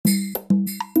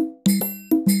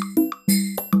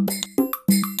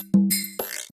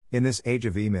In this age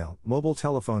of email, mobile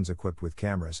telephones equipped with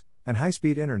cameras, and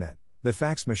high-speed internet, the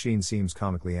fax machine seems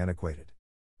comically antiquated.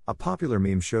 A popular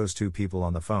meme shows two people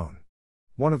on the phone.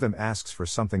 One of them asks for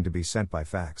something to be sent by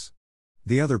fax.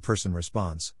 The other person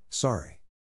responds, "Sorry.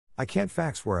 I can't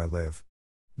fax where I live."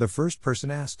 The first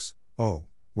person asks, "Oh,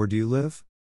 where do you live?"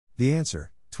 The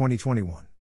answer, 2021.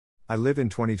 I live in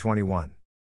 2021.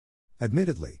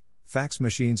 Admittedly, fax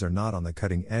machines are not on the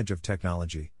cutting edge of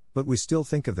technology, but we still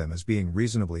think of them as being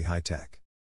reasonably high-tech.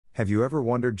 Have you ever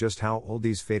wondered just how old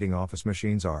these fading office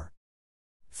machines are?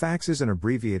 Fax is an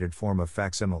abbreviated form of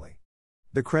facsimile.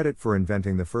 The credit for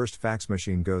inventing the first fax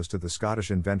machine goes to the Scottish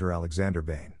inventor Alexander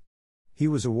Bain. He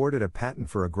was awarded a patent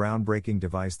for a groundbreaking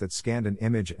device that scanned an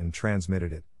image and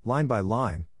transmitted it, line by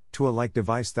line, to a like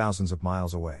device thousands of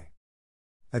miles away.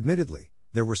 Admittedly,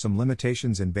 there were some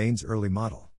limitations in Bain's early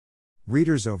model.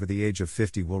 Readers over the age of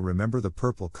 50 will remember the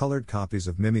purple-colored copies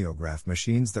of mimeograph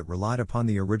machines that relied upon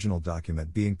the original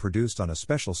document being produced on a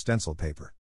special stencil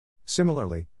paper.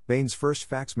 Similarly, Bain's first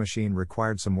fax machine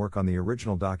required some work on the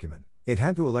original document. It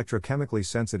had to electrochemically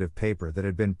sensitive paper that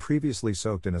had been previously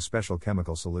soaked in a special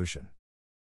chemical solution.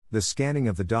 The scanning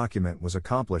of the document was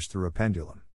accomplished through a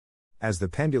pendulum. As the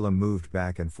pendulum moved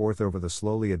back and forth over the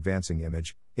slowly advancing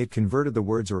image, it converted the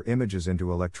words or images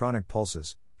into electronic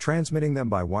pulses, transmitting them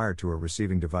by wire to a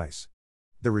receiving device.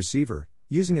 The receiver,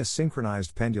 using a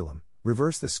synchronized pendulum,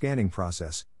 reversed the scanning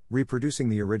process, reproducing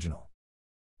the original.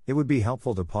 It would be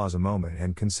helpful to pause a moment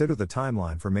and consider the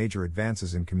timeline for major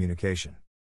advances in communication.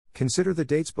 Consider the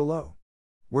dates below.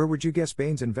 Where would you guess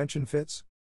Bain's invention fits?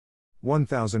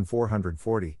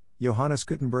 1440, Johannes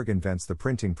Gutenberg invents the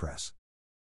printing press.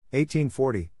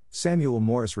 1840, Samuel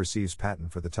Morse receives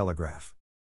patent for the telegraph.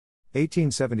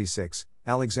 1876,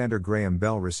 Alexander Graham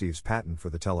Bell receives patent for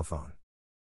the telephone.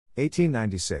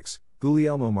 1896,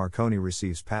 Guglielmo Marconi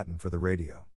receives patent for the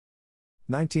radio.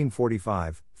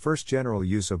 1945, first general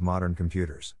use of modern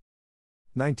computers.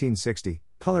 1960,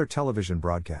 color television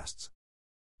broadcasts.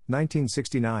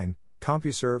 1969,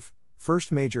 CompuServe,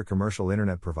 first major commercial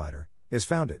internet provider, is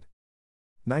founded.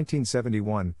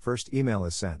 1971, first email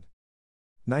is sent.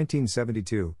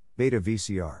 1972, Beta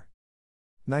VCR.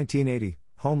 1980,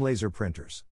 home laser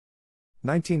printers.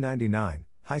 1999,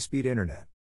 high-speed internet.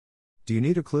 Do you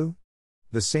need a clue?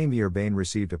 The same year Bain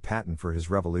received a patent for his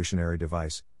revolutionary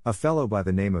device, a fellow by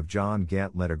the name of John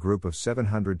Gant led a group of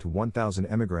 700 to 1,000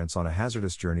 emigrants on a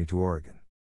hazardous journey to Oregon.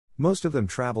 Most of them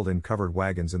traveled in covered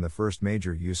wagons in the first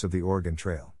major use of the Oregon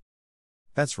Trail.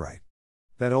 That's right.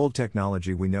 That old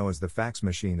technology we know as the fax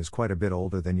machine is quite a bit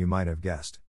older than you might have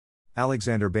guessed.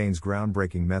 Alexander Bain's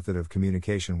groundbreaking method of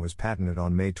communication was patented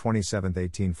on May 27,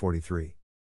 1843.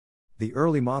 The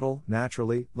early model,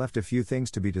 naturally, left a few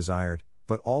things to be desired,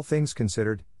 but all things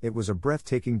considered, it was a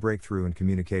breathtaking breakthrough in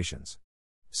communications.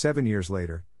 7 years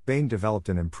later, Bain developed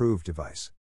an improved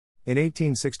device. In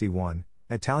 1861,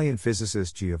 Italian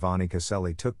physicist Giovanni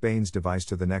Caselli took Bain's device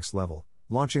to the next level,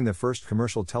 launching the first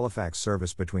commercial telefax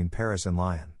service between Paris and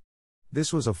Lyon.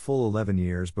 This was a full 11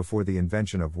 years before the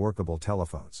invention of workable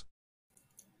telephones.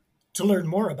 To learn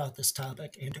more about this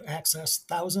topic and to access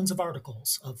thousands of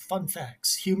articles of fun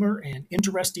facts, humor, and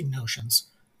interesting notions,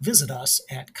 visit us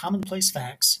at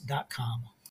commonplaceFacts.com.